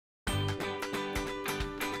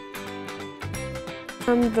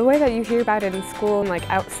The way that you hear about it in school and like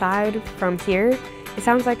outside from here, it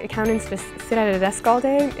sounds like accountants just sit at a desk all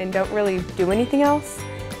day and don't really do anything else.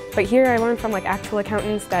 But here I learned from like actual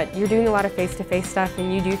accountants that you're doing a lot of face-to-face stuff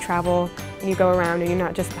and you do travel and you go around and you're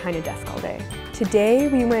not just behind a desk all day. Today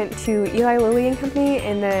we went to Eli Lilly and Company,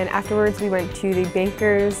 and then afterwards we went to the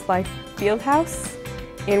Bankers Life Fieldhouse,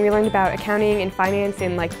 and we learned about accounting and finance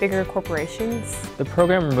in like bigger corporations. The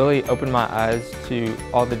program really opened my eyes to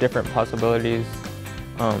all the different possibilities,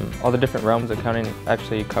 all the different realms accounting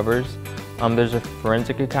actually covers. There's a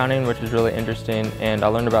forensic accounting, which is really interesting, and I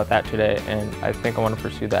learned about that today, and I think I want to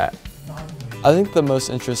pursue that. I think the most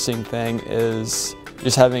interesting thing is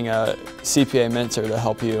just having a CPA mentor to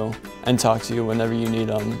help you and talk to you whenever you need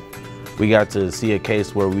them. We got to see a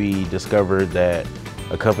case where we discovered that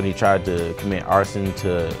a company tried to commit arson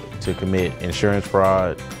to commit insurance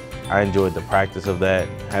fraud. I enjoyed the practice of that,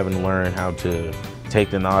 having learned how to take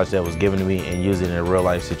the knowledge that was given to me and use it in a real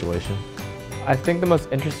life situation. I think the most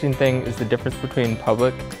interesting thing is the difference between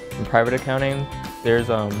public and private accounting. There's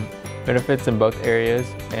benefits in both areas,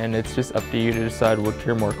 and it's just up to you to decide what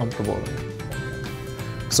you're more comfortable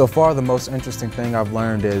with. So far, the most interesting thing I've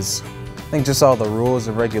learned is, I think, just all the rules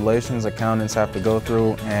and regulations accountants have to go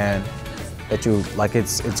through, and that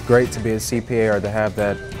it's great to be a CPA or to have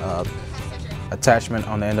that attachment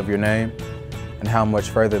on the end of your name, and how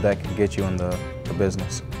much further that can get you in the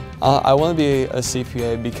business. I want to be a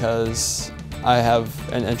CPA because I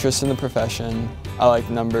have an interest in the profession. I like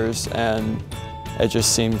numbers, and it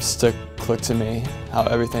just seems to click to me how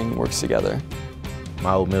everything works together.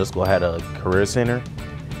 My old middle school had a career center,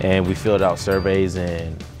 and we filled out surveys,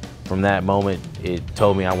 and from that moment it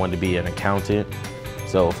told me I wanted to be an accountant.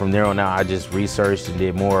 So from there on out, I just researched and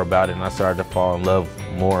did more about it, and I started to fall in love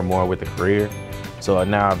more and more with the career. So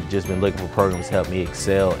now I've just been looking for programs to help me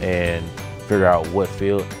excel and figure out what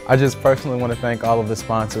field. I just personally want to thank all of the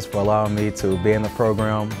sponsors for allowing me to be in the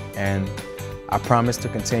program, and I promise to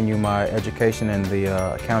continue my education in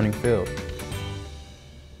the accounting field.